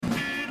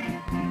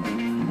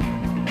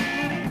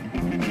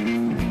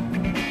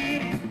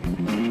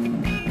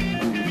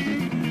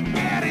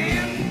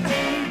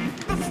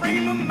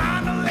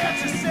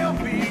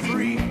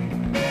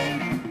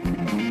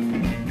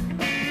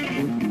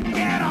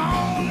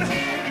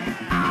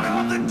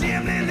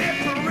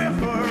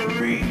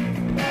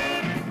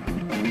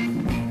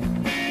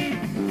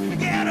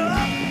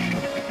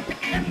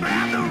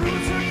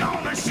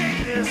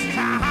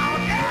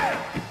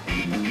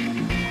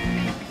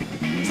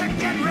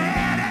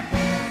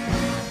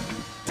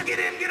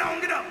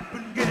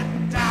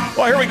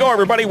Well, here we go,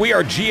 everybody. We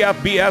are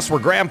GFBS. We're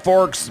Grand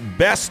Forks'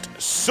 best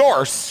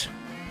source.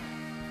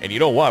 And you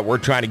know what? We're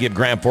trying to give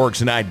Grand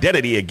Forks an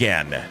identity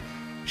again.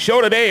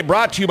 Show today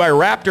brought to you by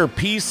Raptor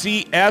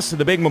PCS,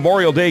 the big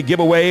Memorial Day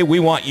giveaway. We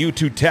want you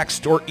to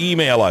text or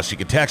email us. You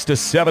can text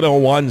us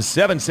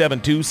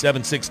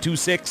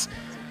 701-772-7626.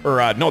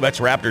 Or, no,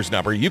 that's Raptor's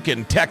number. You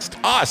can text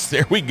us.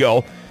 There we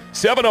go.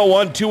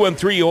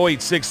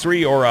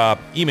 701-213-0863 or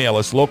email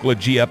us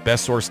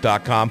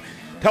local@gfbestsource.com.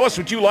 Tell us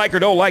what you like or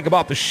don't like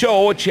about the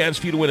show. A chance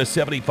for you to win a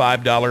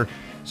 $75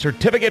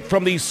 certificate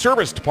from the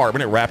service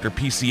department at Raptor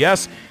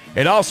PCS.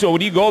 And also,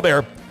 when you go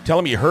there, tell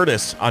them you heard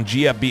us on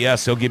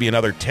GFBS. They'll give you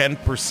another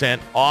 10%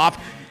 off.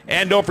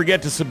 And don't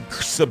forget to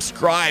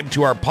subscribe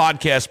to our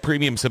podcast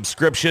premium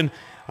subscription.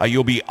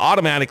 You'll be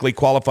automatically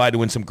qualified to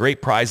win some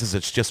great prizes.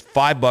 It's just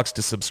 $5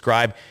 to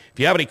subscribe. If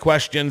you have any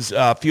questions,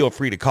 feel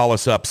free to call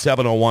us up,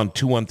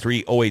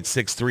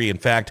 701-213-0863. In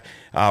fact,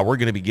 we're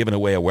going to be giving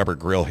away a Weber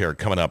grill here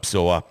coming up,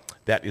 so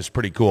that is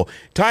pretty cool.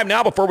 Time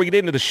now, before we get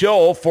into the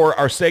show, for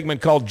our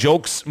segment called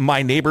Jokes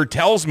My Neighbor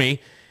Tells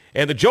Me.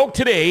 And the joke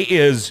today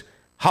is,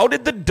 how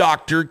did the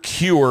doctor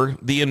cure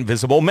the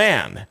invisible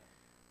man?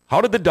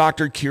 How did the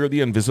doctor cure the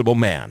invisible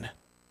man?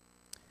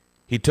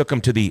 He took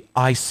him to the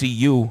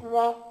ICU.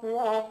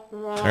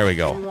 There we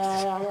go.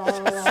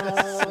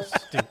 So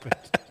stupid.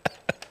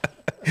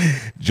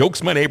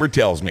 Jokes My Neighbor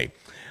Tells Me.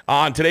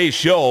 On today's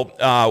show,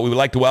 we would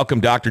like to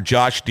welcome Dr.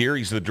 Josh Deere.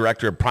 He's the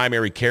Director of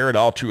Primary Care at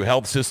Altru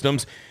Health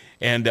Systems.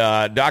 And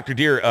Dr.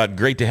 Deere,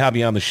 great to have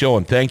you on the show,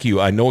 and thank you.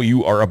 I know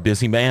you are a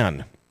busy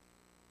man.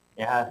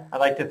 Yeah, I'd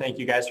like to thank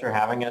you guys for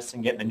having us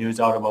and getting the news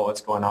out about what's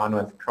going on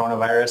with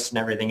coronavirus and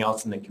everything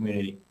else in the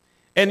community.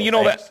 And you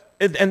know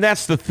and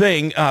that's the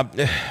thing.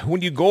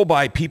 When you go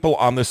by people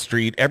on the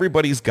street,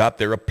 everybody's got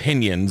their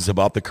opinions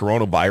about the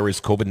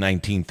coronavirus,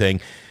 COVID-19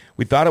 thing.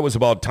 We thought it was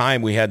about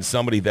time we had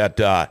somebody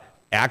that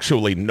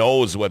actually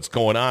knows what's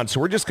going on. So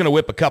we're just going to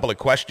whip a couple of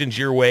questions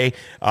your way.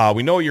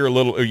 We know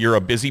you're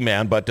a busy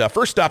man, but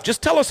first off,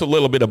 just tell us a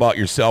little bit about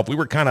yourself. We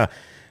were kind of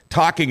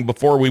talking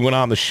before we went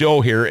on the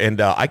show here,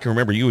 and I can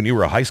remember you when you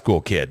were a high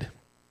school kid.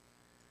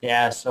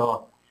 Yeah,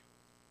 so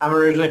I'm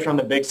originally from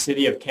the big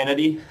city of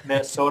Kennedy,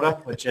 Minnesota,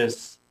 which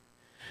is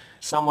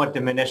somewhat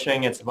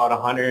diminishing. It's about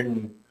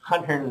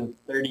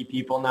 130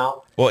 people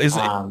now. Well,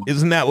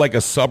 isn't that like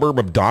a suburb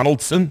of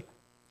Donaldson?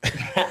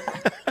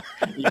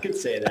 You could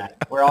say that.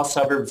 We're all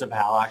suburbs of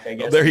Hallock, I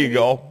guess. Oh, there you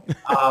go.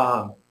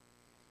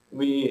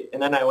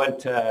 And then I went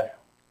to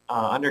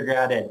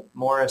undergrad at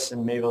Morris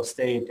and Mayville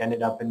State,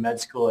 ended up in med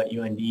school at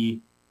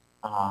UND.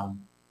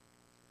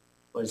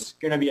 Was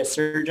going to be a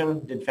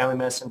surgeon, did family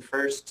medicine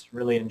first,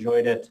 really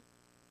enjoyed it.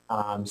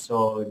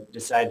 So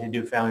decided to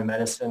do family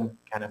medicine,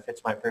 kind of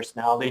fits my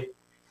personality,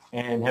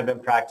 and have been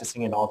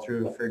practicing at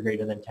Altru for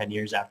greater than 10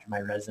 years after my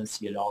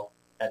residency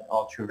at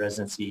Altru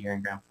residency here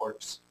in Grand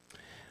Forks.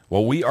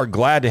 Well, we are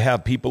glad to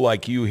have people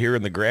like you here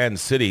in the Grand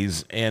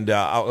Cities. And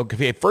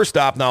okay, first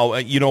off, now,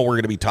 we're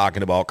going to be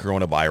talking about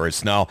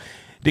coronavirus. Now,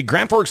 did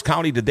Grand Forks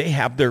County, did they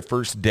have their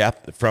first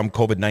death from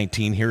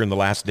COVID-19 here in the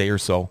last day or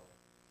so?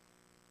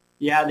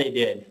 Yeah, they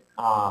did.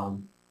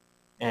 And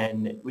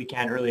we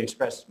can't really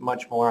express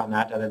much more on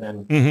that other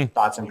than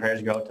thoughts and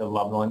prayers go out to the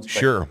loved ones. But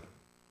sure.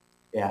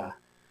 Yeah.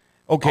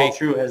 Okay.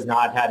 Altru has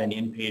not had an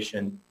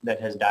inpatient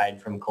that has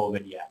died from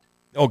COVID yet.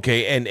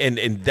 Okay,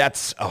 and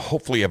that's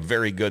hopefully a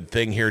very good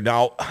thing here.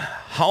 Now,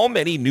 how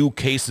many new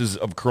cases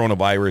of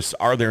coronavirus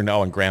are there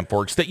now in Grand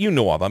Forks that you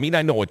know of? I mean,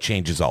 I know it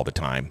changes all the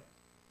time.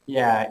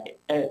 Yeah,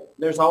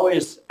 there's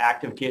always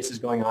active cases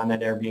going on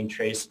that are being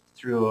traced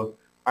through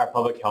our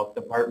public health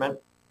department,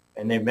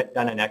 and they've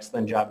done an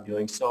excellent job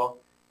doing so.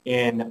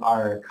 In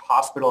our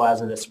hospital as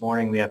of this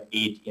morning, we have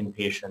 8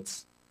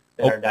 inpatients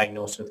that are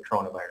diagnosed with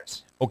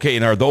coronavirus. Okay,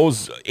 and are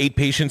those 8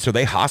 patients, are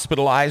they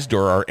hospitalized,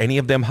 or are any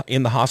of them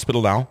in the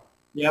hospital now?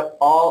 Yep,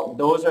 all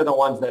those are the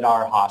ones that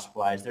are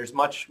hospitalized. There's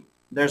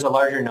a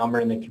larger number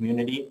in the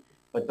community,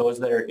 but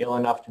those that are ill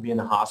enough to be in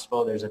the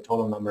hospital, there's a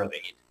total number of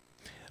 8.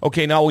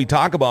 Okay, now we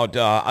talk about,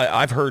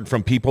 I've heard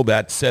from people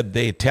that said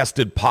they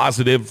tested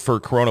positive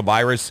for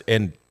coronavirus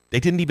and they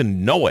didn't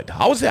even know it.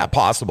 How is that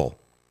possible?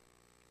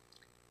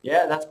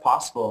 Yeah, that's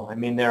possible. I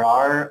mean, there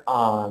are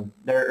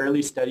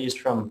early studies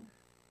from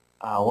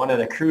one of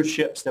the cruise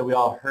ships that we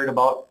all heard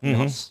about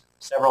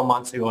several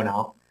months ago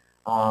now.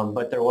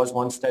 But there was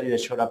one study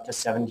that showed up to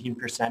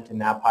 17% in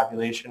that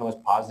population was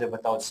positive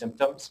without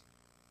symptoms.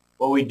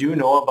 What we do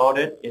know about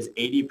it is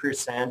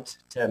 80%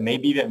 to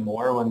maybe even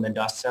more when the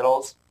dust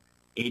settles,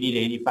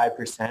 80 to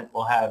 85%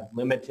 will have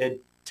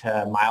limited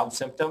to mild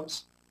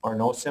symptoms or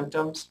no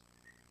symptoms.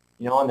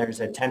 And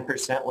there's a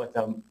 10% with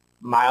a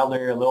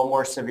milder, a little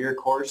more severe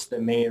course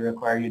that may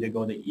require you to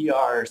go to the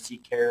ER or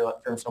seek care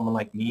from someone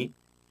like me.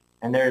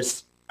 And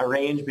there's a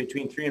range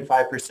between 3 and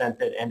 5%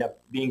 that end up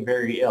being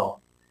very ill.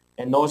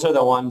 And those are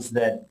the ones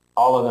that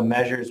all of the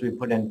measures we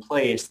put in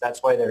place,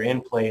 that's why they're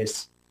in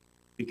place,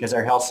 because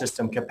our health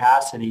system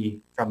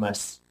capacity from a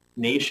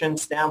nation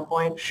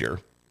standpoint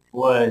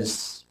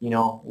was,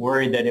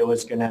 worried that it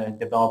was going to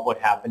develop what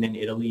happened in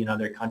Italy and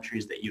other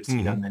countries that you've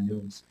seen on the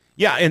news.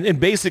 Yeah, and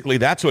basically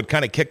that's what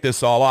kind of kicked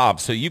this all off.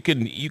 So you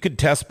could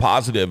test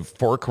positive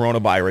for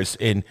coronavirus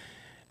and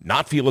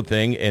not feel a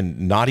thing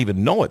and not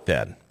even know it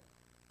then.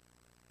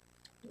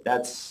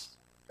 That's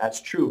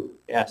true,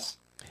 yes.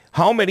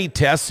 How many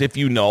tests, if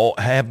you know,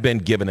 have been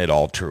given at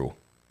Altru?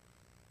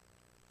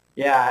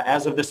 Yeah,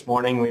 as of this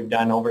morning, we've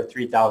done over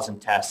 3,000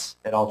 tests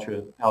at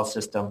Altru Health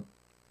System.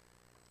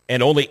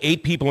 And only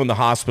 8 people in the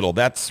hospital.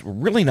 That's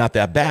really not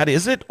that bad,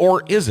 is it?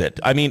 Or is it?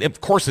 I mean, of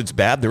course it's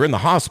bad. They're in the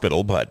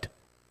hospital, but...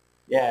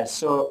 Yeah,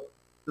 so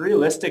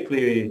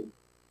realistically,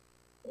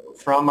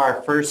 from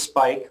our first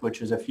spike, which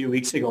was a few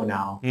weeks ago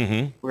now,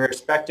 we're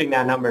expecting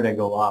that number to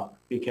go up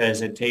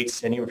because it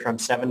takes anywhere from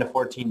 7 to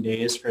 14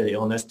 days for the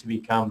illness to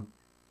become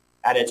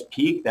at its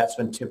peak. That's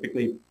when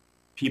typically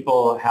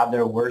people have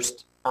their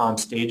worst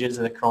stages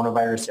of the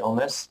coronavirus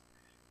illness.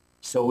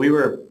 So we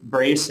were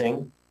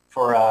bracing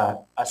for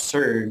a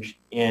surge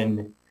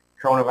in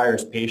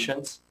coronavirus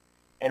patients,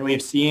 and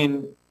we've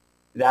seen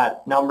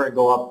that number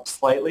go up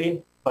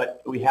slightly,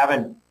 but we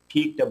haven't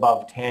peaked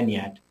above 10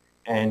 yet.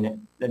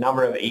 And the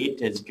number of 8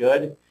 is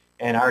good,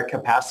 and our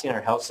capacity in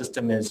our health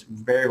system is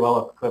very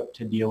well equipped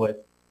to deal with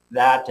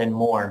that and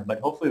more, but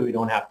hopefully we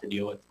don't have to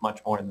deal with much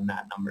more than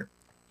that number.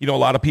 You know, a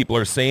lot of people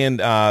are saying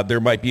there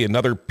might be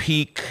another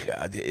peak.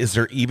 Is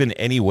there even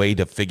any way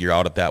to figure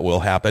out if that will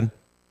happen?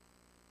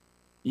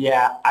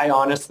 Yeah, I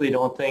honestly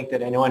don't think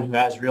that anyone who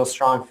has real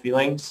strong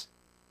feelings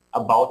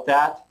about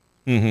that,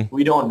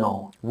 we don't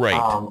know. Right.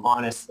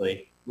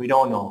 Honestly, we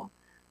don't know.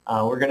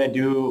 We're going to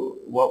do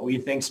what we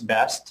think's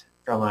best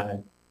from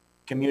a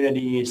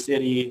community,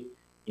 city,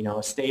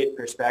 state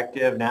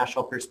perspective,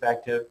 national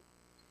perspective.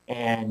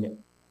 And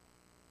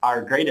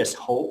our greatest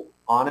hope,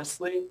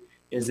 honestly,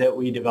 is that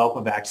we develop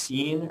a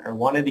vaccine or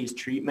one of these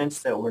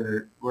treatments that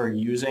we're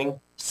using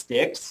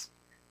sticks.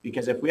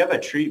 Because if we have a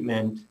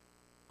treatment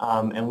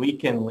and we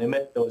can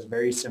limit those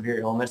very severe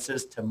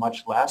illnesses to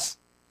much less,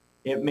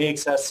 it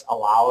makes us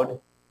allowed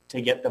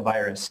to get the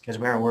virus because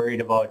we aren't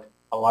worried about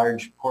a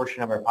large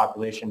portion of our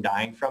population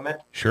dying from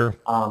it. Sure.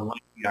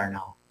 Like we are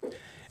now.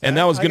 And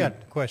that was I good. got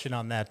a question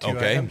on that too.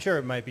 Okay. I'm sure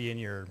it might be in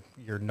your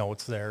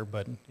notes there,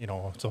 but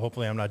so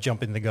hopefully I'm not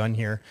jumping the gun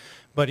here.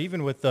 But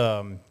even with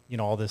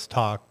all this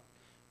talk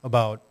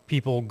about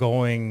people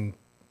going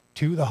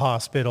to the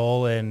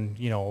hospital and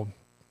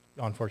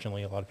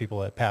unfortunately a lot of people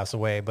that pass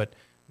away, but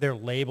they're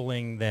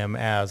labeling them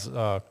as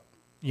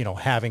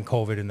having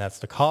COVID and that's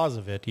the cause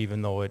of it,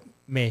 even though it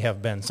may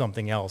have been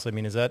something else. I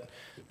mean, is that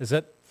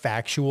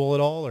factual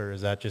at all, or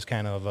is that just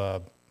kind of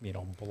a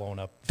blown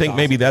up? Think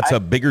maybe that's a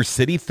bigger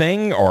city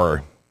thing,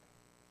 or?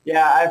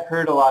 Yeah, I've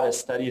heard a lot of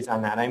studies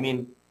on that. I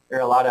mean, there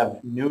are a lot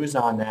of news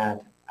on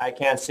that. I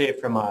can't say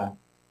from a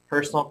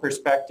personal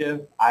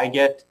perspective. I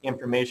get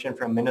information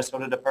from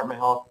Minnesota Department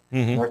of Health,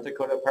 North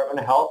Dakota Department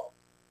of Health.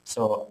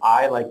 So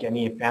I, like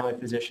any family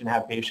physician,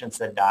 have patients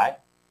that die,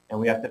 and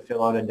we have to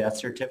fill out a death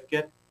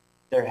certificate.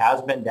 There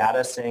has been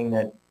data saying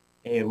that,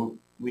 hey,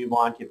 we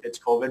want, if it's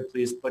COVID,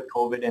 please put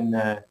COVID in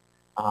the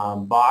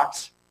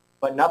box,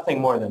 but nothing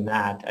more than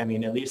that. I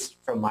mean, at least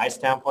from my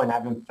standpoint, I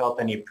haven't felt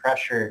any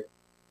pressure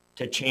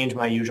to change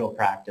my usual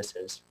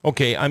practices.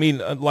 Okay, I mean,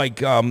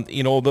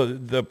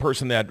 the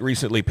person that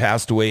recently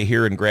passed away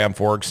here in Grand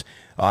Forks,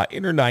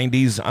 in her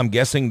 90s, I'm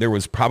guessing there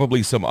was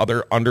probably some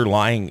other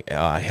underlying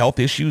health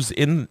issues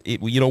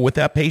with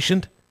that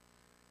patient?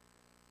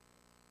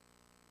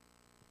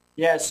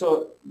 Yeah,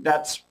 so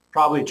that's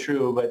probably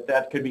true, but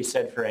that could be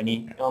said for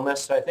any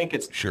illness. So I think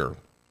it's... Sure.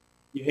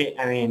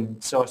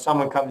 So if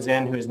someone comes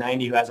in who's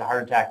 90 who has a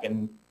heart attack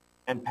and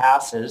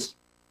passes,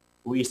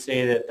 we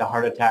say that the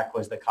heart attack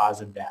was the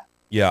cause of death.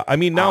 Yeah, I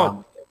mean,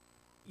 now,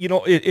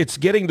 it's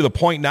getting to the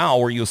point now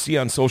where you'll see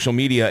on social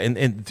media,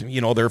 and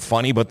they're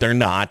funny, but they're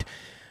not.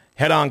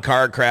 Head-on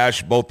car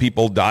crash, both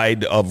people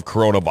died of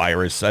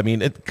coronavirus. I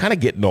mean, it's kind of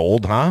getting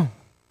old, huh?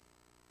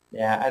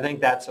 Yeah, I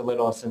think that's a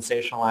little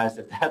sensationalized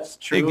if that's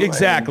true.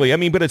 Exactly. I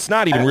mean, but it's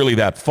not even really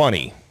that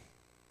funny.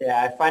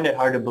 Yeah, I find it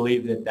hard to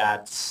believe that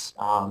that's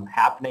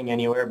happening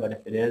anywhere, but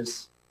if it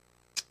is,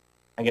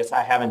 I guess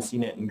I haven't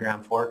seen it in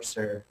Grand Forks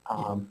or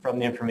from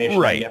the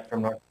information I get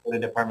from North Dakota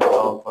Department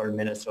of Health or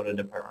Minnesota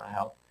Department of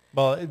Health.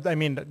 Well, I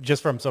mean,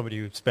 just from somebody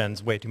who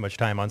spends way too much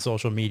time on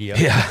social media,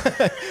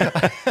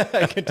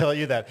 I can tell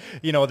you that,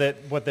 that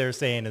what they're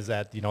saying is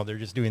that, they're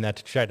just doing that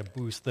to try to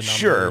boost the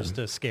numbers,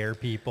 to scare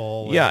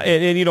people. Yeah,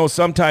 and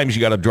sometimes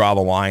you got to draw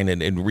the line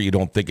and you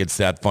don't think it's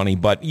that funny.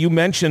 But you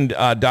mentioned,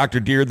 Dr.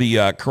 Deere, the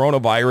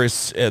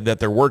coronavirus that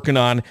they're working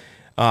on.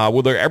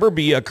 Will there ever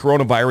be a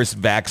coronavirus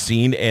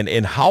vaccine?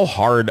 And how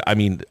hard, I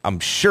mean, I'm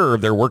sure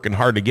they're working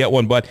hard to get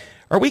one, but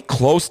are we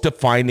close to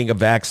finding a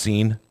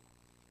vaccine?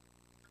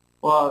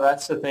 Well,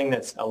 that's the thing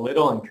that's a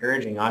little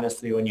encouraging,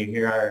 honestly, when you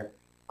hear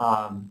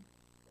our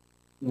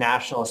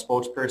national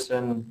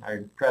spokesperson,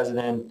 our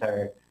president,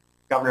 our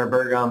Governor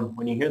Burgum,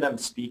 when you hear them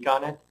speak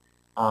on it,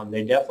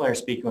 they definitely are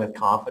speaking with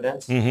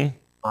confidence.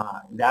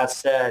 That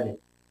said,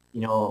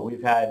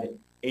 we've had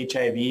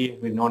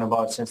HIV we've known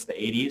about since the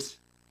 80s.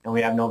 and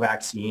we have no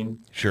vaccine.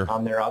 Sure.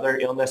 There are other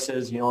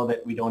illnesses,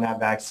 that we don't have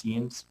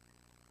vaccines.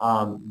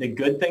 The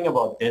good thing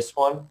about this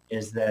one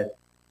is that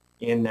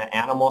in the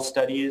animal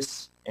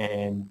studies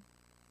and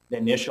the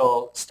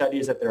initial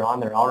studies that they're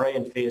already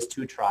in phase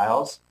 2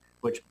 trials,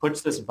 which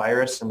puts this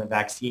virus and the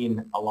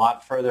vaccine a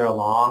lot further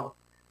along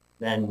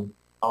than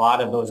a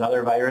lot of those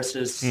other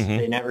viruses.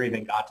 They never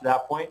even got to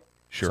that point.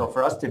 Sure. So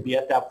for us to be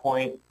at that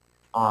point,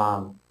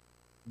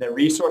 the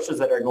resources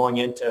that are going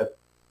into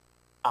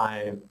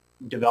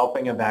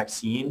developing a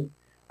vaccine,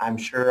 I'm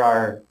sure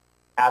are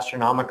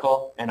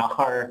astronomical, and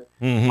our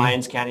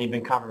minds can't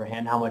even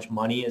comprehend how much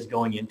money is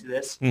going into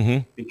this,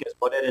 because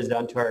what it has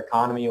done to our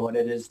economy, what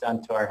it has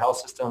done to our health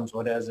systems,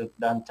 what has it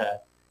done to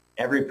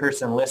every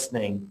person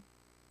listening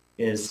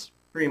is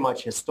pretty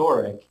much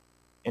historic.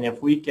 And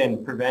if we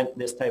can prevent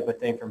this type of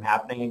thing from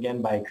happening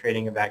again by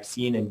creating a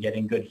vaccine and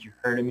getting good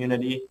herd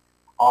immunity,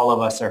 all of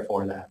us are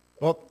for that.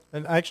 Well,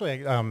 and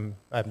actually,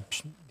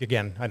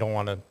 again, I don't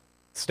want to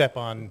step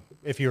on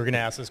if you were going to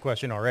ask this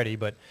question already,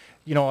 but,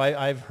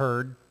 I've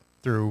heard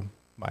through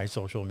my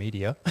social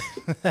media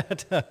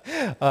that,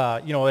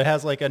 it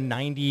has like a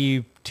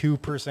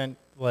 92%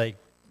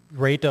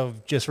 rate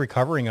of just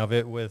recovering of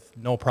it with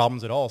no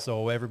problems at all.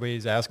 So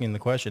everybody's asking the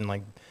question,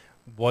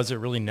 was it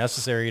really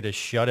necessary to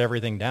shut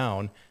everything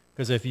down?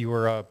 Because if you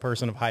were a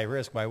person of high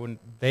risk, why wouldn't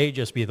they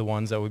just be the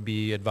ones that would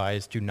be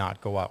advised to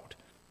not go out?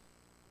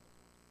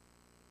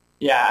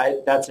 Yeah,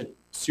 that's a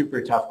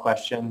super tough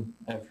question.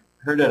 I've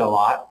heard it a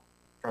lot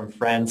from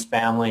friends,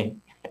 family,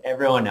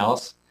 everyone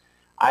else.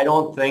 I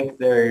don't think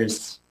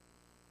there's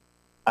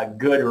a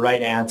good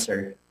right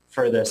answer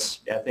for this.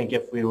 I think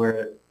if we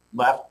were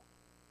left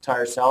to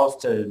ourselves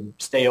to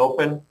stay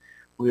open,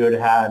 we would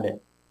have had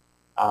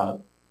a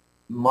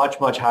much,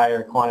 much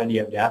higher quantity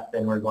of death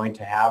than we're going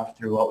to have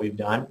through what we've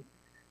done.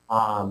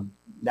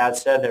 That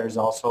said, there's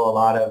also a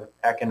lot of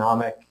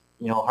economic,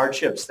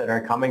 hardships that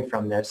are coming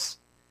from this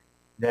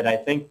that I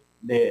think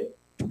the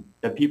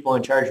people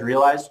in charge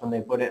realized when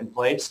they put it in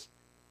place.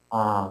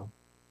 But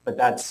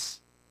that's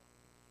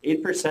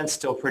 8%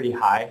 still pretty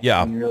high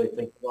when you really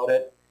think about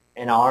it.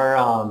 And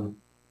our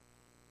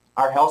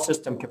health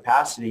system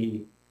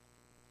capacity,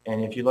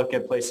 and if you look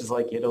at places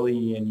like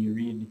Italy and you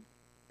read,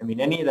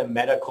 any of the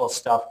medical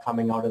stuff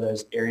coming out of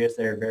those areas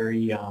that are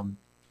very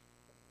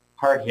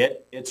hard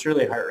hit, it's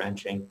really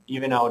heart-wrenching,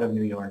 even out of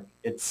New York.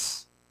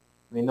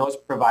 Those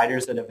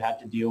providers that have had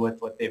to deal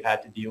with what they've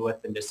had to deal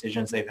with and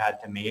decisions they've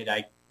had to make,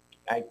 I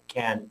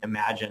can't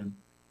imagine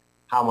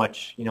how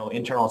much,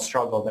 internal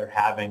struggle they're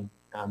having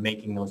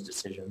making those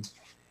decisions.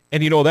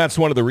 And, that's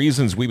one of the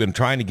reasons we've been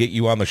trying to get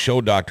you on the show,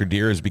 Dr.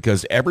 Deere, is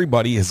because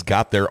everybody has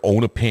got their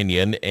own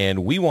opinion,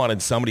 and we wanted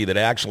somebody that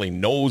actually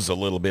knows a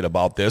little bit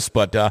about this.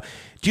 But do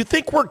you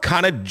think we're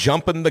kind of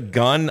jumping the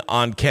gun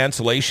on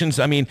cancellations?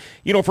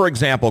 For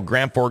example,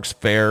 Grand Forks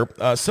Fair,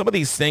 some of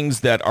these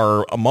things that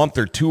are a month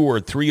or 2 or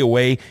 3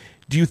 away,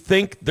 do you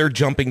think they're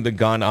jumping the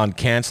gun on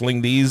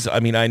canceling these?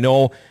 I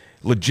know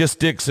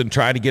logistics and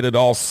trying to get it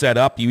all set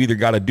up, you either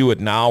got to do it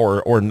now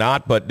or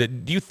not, but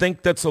do you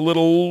think that's a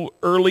little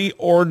early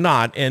or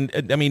not?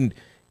 And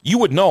you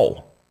would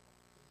know.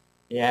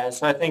 Yeah,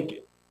 so I think,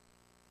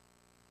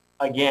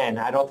 again,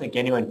 I don't think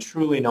anyone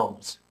truly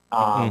knows.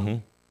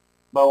 But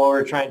what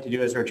we're trying to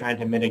do is we're trying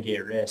to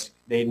mitigate risk.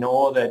 They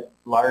know that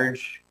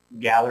large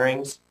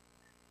gatherings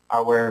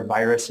are where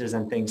viruses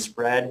and things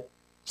spread.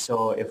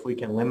 So if we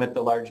can limit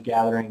the large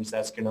gatherings,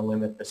 that's going to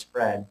limit the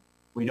spread.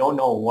 We don't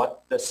know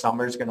what the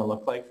summer is going to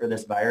look like for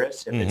this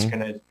virus, if it's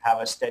going to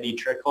have a steady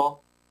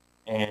trickle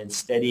and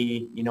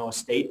steady,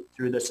 state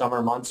through the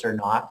summer months or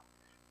not.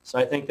 So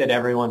I think that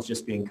everyone's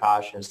just being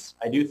cautious.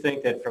 I do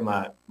think that from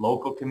a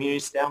local community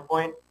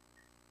standpoint,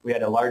 we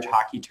had a large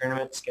hockey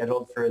tournament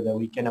scheduled for the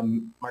weekend of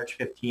March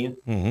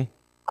 15th.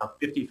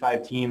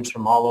 55 teams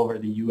from all over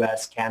the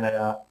U.S.,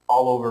 Canada,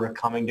 all over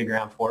coming to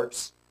Grand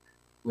Forks.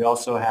 We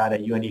also had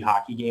a UND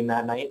hockey game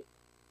that night.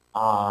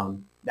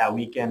 That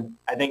weekend.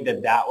 I think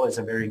that was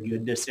a very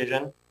good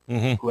decision.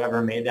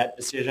 Whoever made that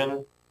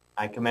decision,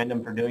 I commend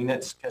them for doing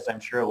this, because I'm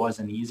sure it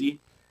wasn't easy,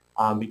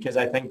 because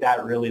I think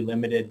that really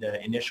limited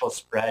the initial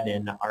spread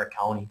in our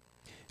county.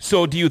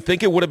 So do you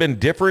think it would have been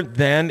different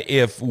then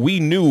if we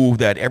knew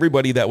that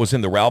everybody that was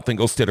in the Ralph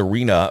Engelstad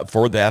Arena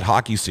for that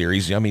hockey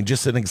series,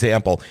 just an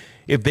example,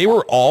 if they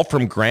were all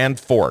from Grand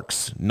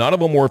Forks, none of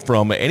them were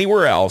from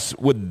anywhere else,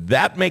 would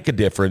that make a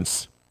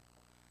difference?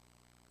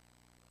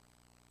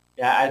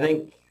 Yeah, I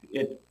think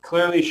it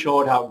clearly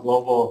showed how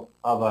global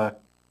of a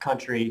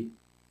country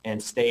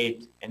and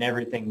state and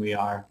everything we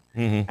are.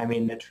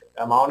 The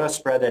amount of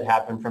spread that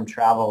happened from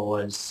travel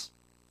was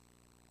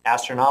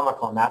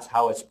astronomical, and that's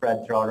how it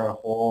spread throughout our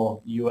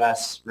whole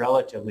U.S.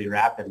 relatively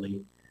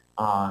rapidly.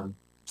 I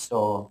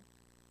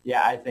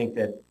think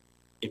that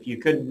if you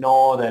could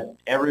know that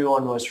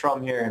everyone was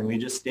from here and we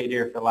just stayed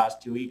here for the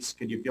last 2 weeks,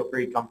 could you feel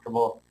pretty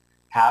comfortable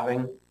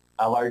having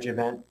a large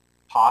event?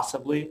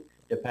 Possibly,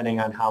 depending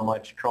on how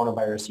much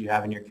coronavirus you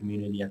have in your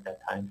community at that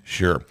time.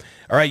 Sure.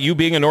 All right, you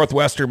being a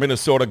Northwestern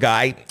Minnesota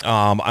guy,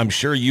 I'm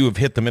sure you have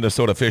hit the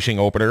Minnesota fishing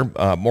opener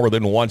more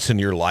than once in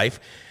your life.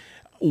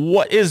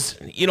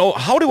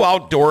 How do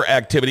outdoor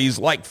activities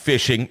like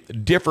fishing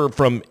differ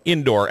from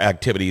indoor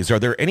activities? Are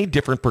there any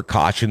different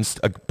precautions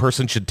a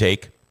person should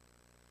take?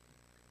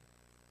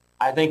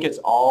 I think it's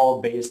all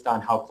based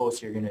on how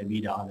close you're going to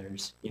be to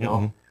others.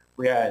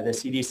 We are the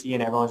CDC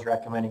and everyone's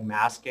recommending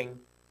masking.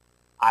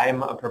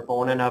 I'm a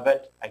proponent of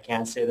it. I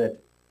can't say that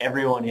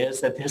everyone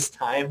is at this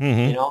time.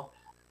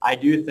 I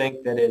do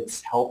think that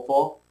it's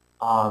helpful.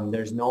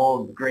 There's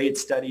no great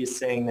studies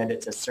saying that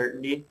it's a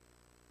certainty,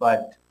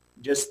 but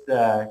just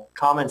the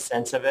common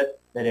sense of it,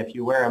 that if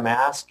you wear a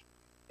mask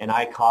and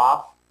I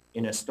cough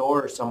in a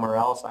store or somewhere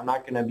else, I'm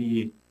not going to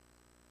be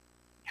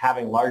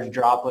having large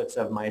droplets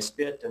of my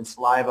spit and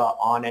saliva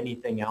on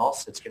anything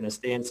else. It's going to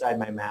stay inside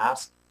my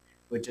mask,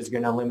 which is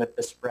going to limit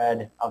the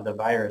spread of the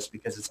virus,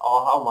 because it's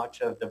all how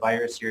much of the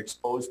virus you're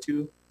exposed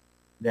to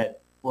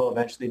that will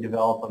eventually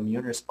develop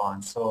immune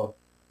response. So,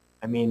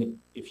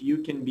 if you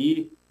can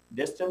be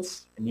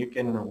distance and you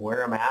can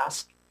wear a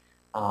mask,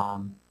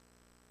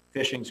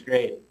 fishing's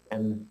great,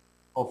 and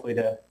hopefully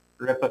to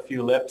rip a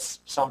few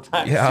lips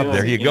sometime soon. Yeah,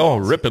 there you go,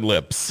 ripping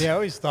lips. Yeah, I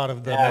always thought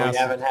of the mask. We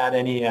haven't had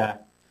any.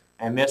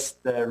 I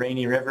missed the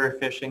Rainy River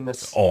fishing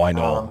this. Oh, I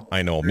know.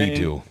 Me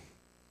too.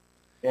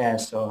 Yeah,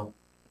 so.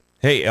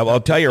 Hey, I'll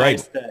tell you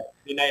right.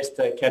 Be nice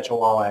to catch a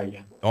walleye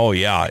again. Oh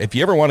yeah, if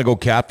you ever want to go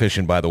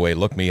catfishing, by the way,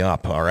 look me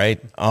up. All right.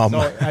 So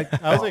I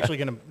was actually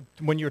going to.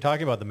 When you were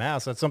talking about the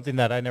mask, that's something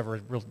that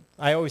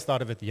I always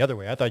thought of it the other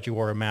way. I thought you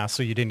wore a mask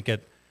so you didn't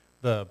get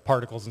the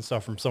particles and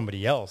stuff from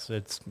somebody else.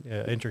 It's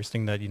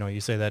interesting that,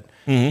 you say that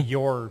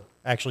you're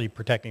actually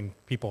protecting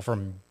people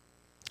from.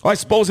 I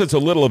suppose it's a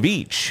little of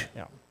each.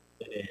 Yeah.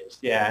 It is.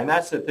 Yeah. And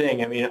that's the thing.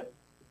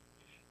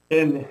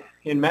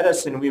 In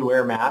medicine, we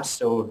wear masks,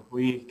 so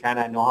we kind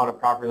of know how to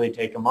properly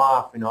take them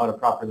off. We know how to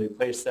properly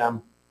place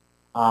them.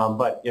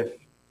 But if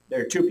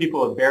there are two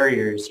people with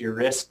barriers, your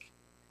risk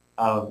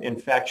of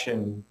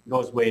infection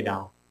goes way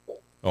down.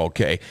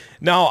 Okay.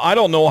 Now, I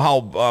don't know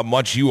how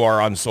much you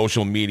are on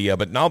social media,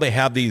 but now they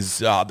have these,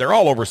 they're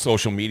all over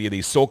social media,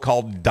 these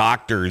so-called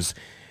doctors,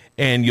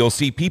 and you'll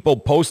see people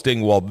posting,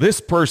 well, this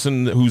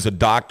person who's a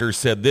doctor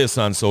said this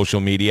on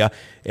social media,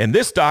 and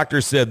this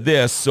doctor said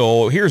this,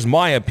 so here's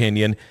my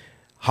opinion.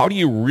 How do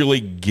you really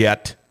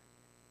get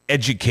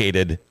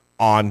educated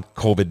on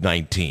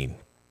COVID-19?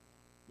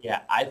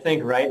 Yeah, I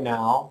think right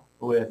now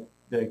with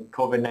the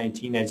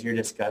COVID-19, as you're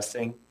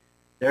discussing,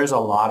 there's a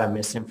lot of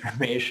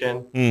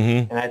misinformation.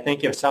 And I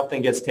think if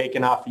something gets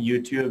taken off of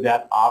YouTube,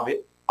 that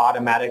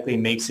automatically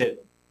makes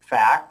it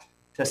fact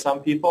to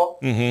some people,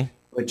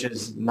 which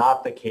is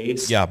not the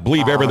case. Yeah,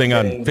 believe everything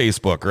on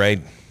Facebook,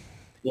 right?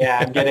 Yeah,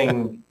 I'm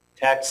getting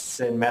texts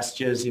and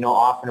messages,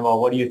 often about,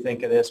 what do you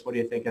think of this? What do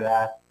you think of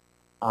that?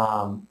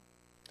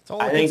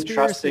 I think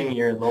trusting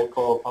your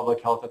local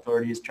public health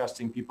authorities,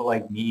 trusting people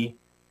like me,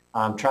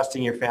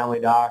 trusting your family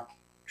doc,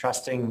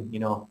 trusting,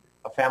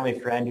 a family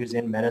friend who's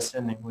in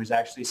medicine and who's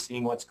actually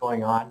seeing what's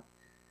going on.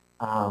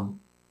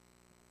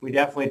 We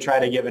definitely try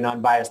to give an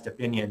unbiased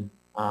opinion,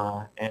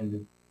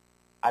 and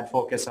I'd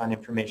focus on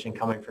information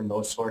coming from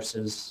those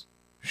sources.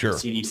 Sure.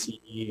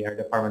 CDC, our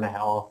Department of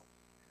Health.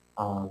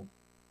 All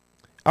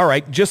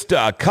right, just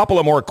a couple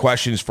of more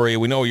questions for you.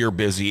 We know you're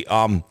busy.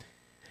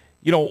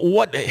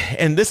 What,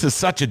 and this is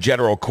such a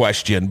general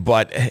question,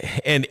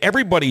 and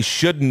everybody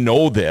should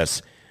know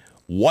this.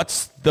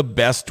 What's the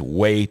best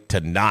way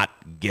to not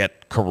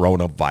get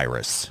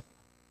coronavirus?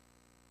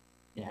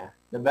 Yeah,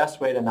 the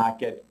best way to not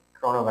get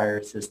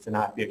coronavirus is to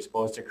not be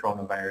exposed to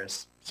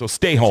coronavirus. So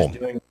stay home.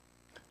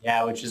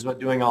 Which is what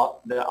doing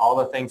all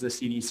the things the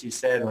CDC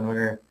said when we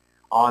were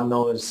on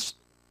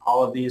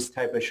all of these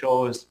type of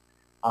shows.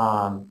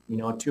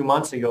 2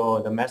 months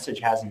ago, the message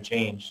hasn't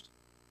changed.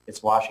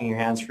 It's washing your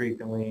hands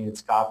frequently.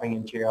 It's coughing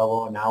into your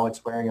elbow. Now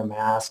it's wearing a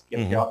mask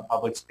if you're out in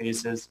public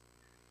spaces.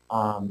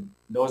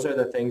 Those are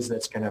the things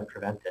that's going to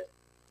prevent it.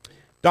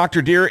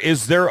 Dr. Deere,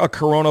 is there a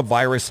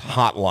coronavirus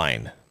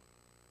hotline?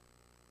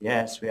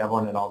 Yes, we have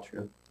one at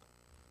Altru.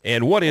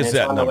 And what is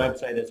that number?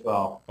 It's on the website as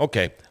well.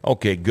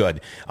 Okay,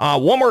 good.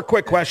 One more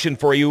quick question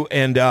for you.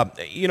 And,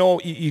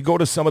 you go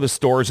to some of the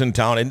stores in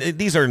town, and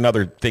these are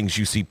another things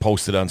you see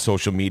posted on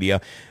social media.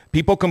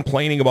 People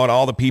complaining about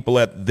all the people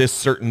at this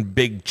certain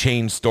big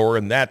chain store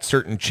and that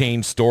certain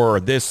chain store or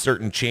this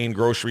certain chain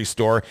grocery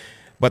store,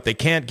 but they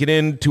can't get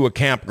into a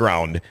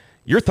campground.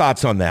 Your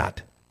thoughts on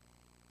that?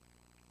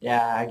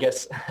 Yeah, I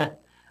guess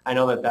I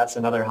know that's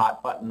another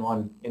hot button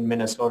one in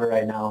Minnesota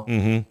right now.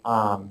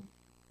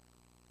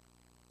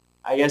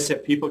 I guess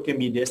if people can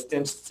be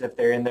distanced, if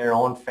they're in their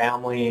own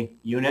family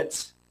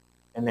units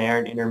and they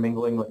aren't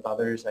intermingling with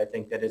others, I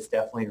think that it's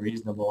definitely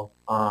reasonable.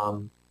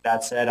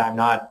 That said, I'm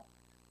not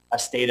a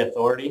state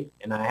authority,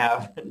 and I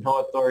have no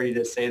authority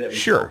to say that we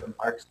can open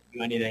parks or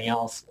do anything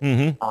else.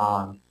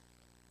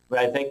 But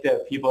I think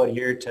that if people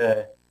adhere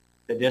to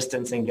the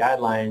distancing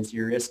guidelines,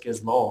 your risk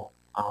is low.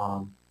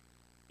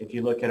 If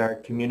you look at our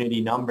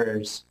community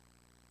numbers,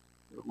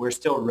 we're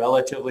still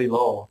relatively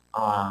low.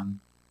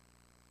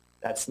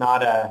 That's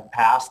not a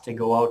pass to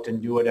go out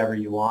and do whatever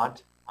you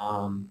want,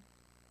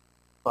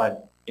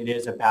 but it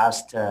is a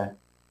pass to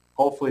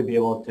hopefully be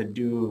able to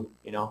do,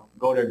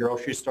 go to a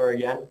grocery store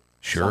again.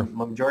 Sure.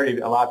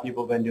 A lot of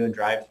people have been doing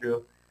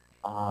drive-through.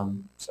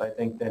 So I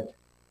think that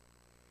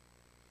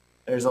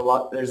there's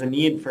a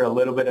need for a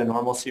little bit of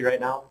normalcy right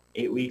now.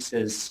 8 weeks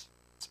it's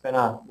been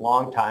a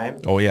long time.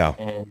 Oh, yeah.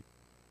 And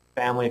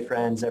family,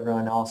 friends,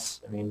 everyone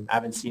else. I mean, I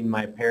haven't seen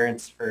my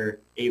parents for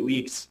 8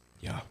 weeks.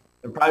 Yeah.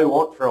 And probably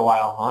won't for a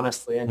while,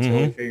 honestly, until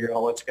we figure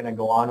out what's going to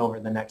go on over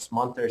the next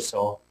month or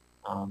so.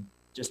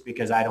 Just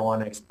because I don't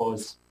want to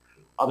expose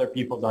other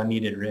people to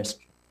unneeded risk.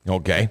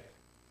 Okay.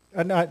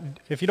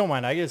 If you don't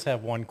mind, I just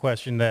have one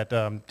question that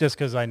just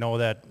because I know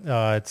that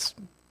it's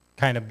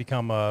kind of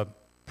become a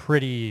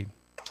pretty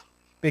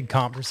big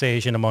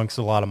conversation amongst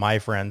a lot of my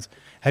friends.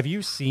 Have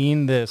you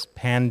seen this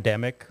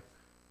pandemic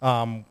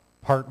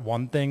part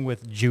one thing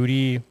with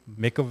Judy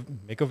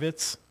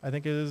Mikovits, I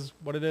think is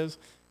what it is?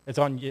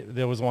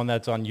 There was one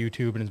that's on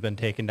YouTube and has been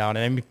taken down.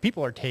 And I mean,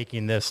 people are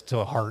taking this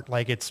to heart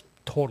like it's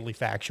totally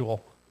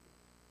factual.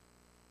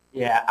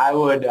 Yeah, I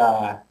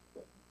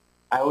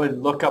would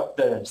look up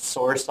the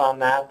source on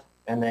that,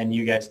 and then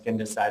you guys can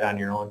decide on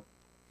your own.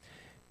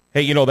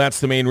 Hey, that's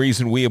the main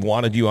reason we have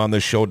wanted you on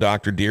this show,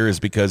 Dr. Deere, is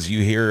because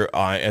you hear,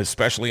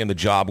 especially in the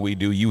job we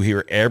do, you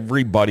hear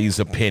everybody's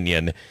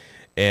opinion.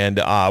 And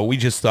we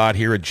just thought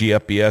here at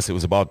GFBS it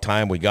was about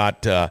time we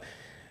got the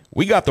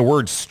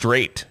word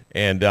straight.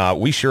 And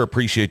we sure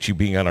appreciate you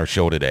being on our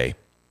show today.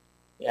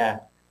 Yeah,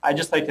 I'd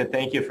just like to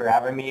thank you for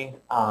having me.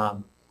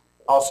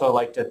 Also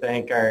like to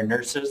thank our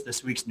nurses,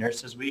 this week's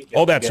Nurses Week.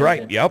 Oh, that's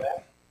right.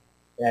 Yep.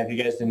 Yeah, if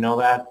you guys didn't know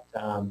that,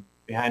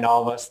 behind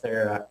all of us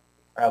there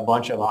are a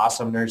bunch of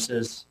awesome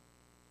nurses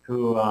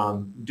who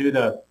do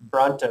the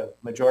brunt of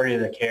majority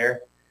of the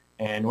care,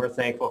 and we're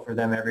thankful for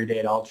them every day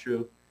at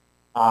Altru.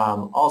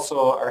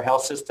 Also, our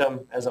health system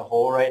as a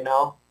whole right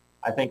now,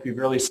 I think we've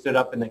really stood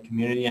up in the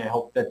community, and I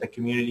hope that the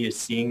community is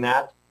seeing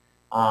that.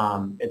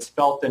 It's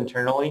felt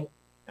internally,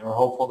 and we're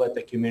hopeful that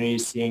the community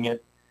is seeing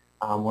it.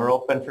 We're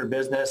open for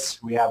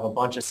business. We have a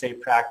bunch of safe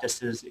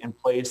practices in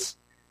place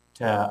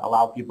to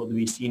allow people to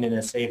be seen in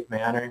a safe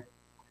manner,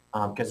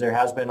 because there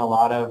has been a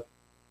lot of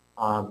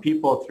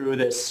people through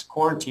this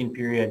quarantine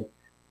period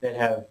that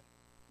have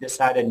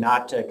decided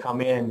not to come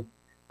in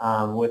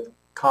with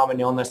common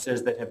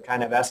illnesses that have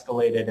kind of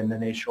escalated, and then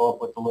they show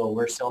up with a little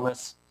worse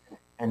illness,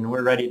 and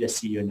we're ready to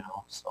see you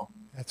now. So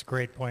that's a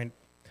great point.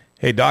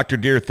 Hey, Dr.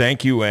 Deere,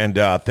 thank you, and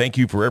thank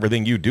you for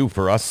everything you do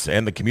for us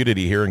and the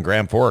community here in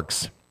Grand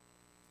Forks.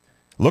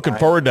 Looking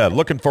forward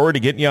to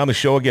getting you on the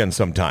show again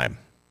sometime.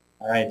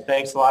 All right.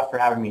 Thanks a lot for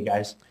having me,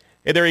 guys.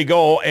 Hey, there you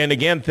go. And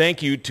again,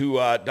 thank you to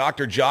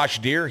Dr. Josh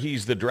Deere.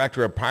 He's the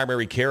Director of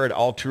Primary Care at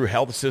Altru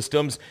Health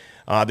Systems.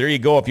 There you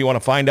go. If you want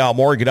to find out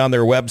more, get on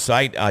their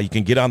website. You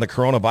can get on the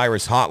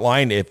coronavirus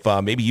hotline if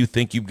maybe you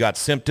think you've got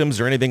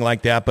symptoms or anything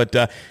like that. But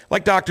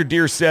like Dr.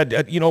 Deere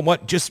said, you know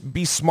what? Just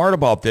be smart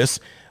about this.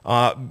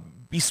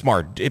 Be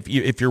smart.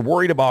 If you're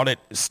worried about it,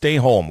 stay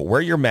home.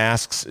 Wear your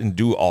masks and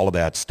do all of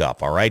that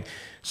stuff, all right?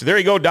 So there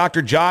you go,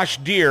 Dr. Josh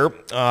Deere.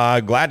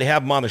 Glad to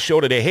have him on the show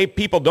today. Hey,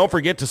 people, don't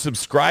forget to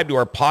subscribe to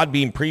our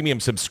Podbean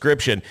Premium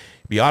subscription.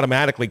 Be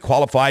automatically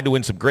qualified to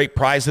win some great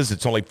prizes.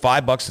 It's only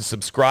 $5 to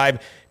subscribe.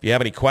 If you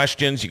have any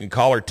questions, you can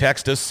call or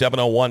text us,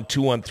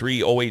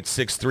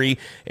 701-213-0863.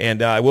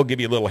 And I will give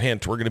you a little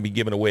hint. We're going to be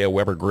giving away a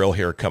Weber grill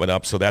here coming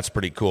up, so that's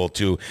pretty cool,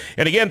 too.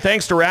 And again,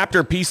 thanks to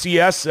Raptor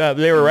PCS.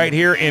 They were right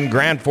here in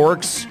Grand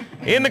Forks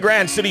in the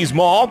Grand Cities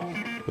Mall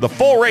with a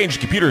full range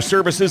of computer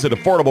services at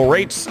affordable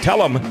rates. Tell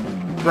them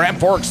Grand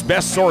Forks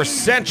Best Source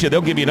sent you.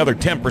 They'll give you another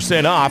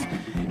 10% off.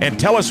 And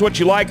tell us what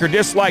you like or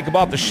dislike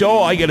about the show.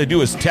 All you got to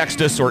do is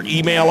text us or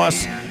email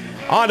us.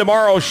 On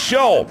tomorrow's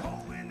show,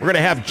 we're going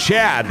to have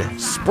Chad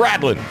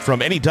Spradlin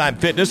from Anytime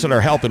Fitness on our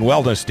Health and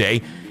Wellness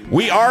Day.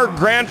 We are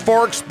Grand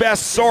Forks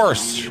Best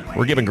Source.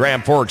 We're giving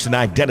Grand Forks an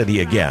identity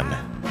again.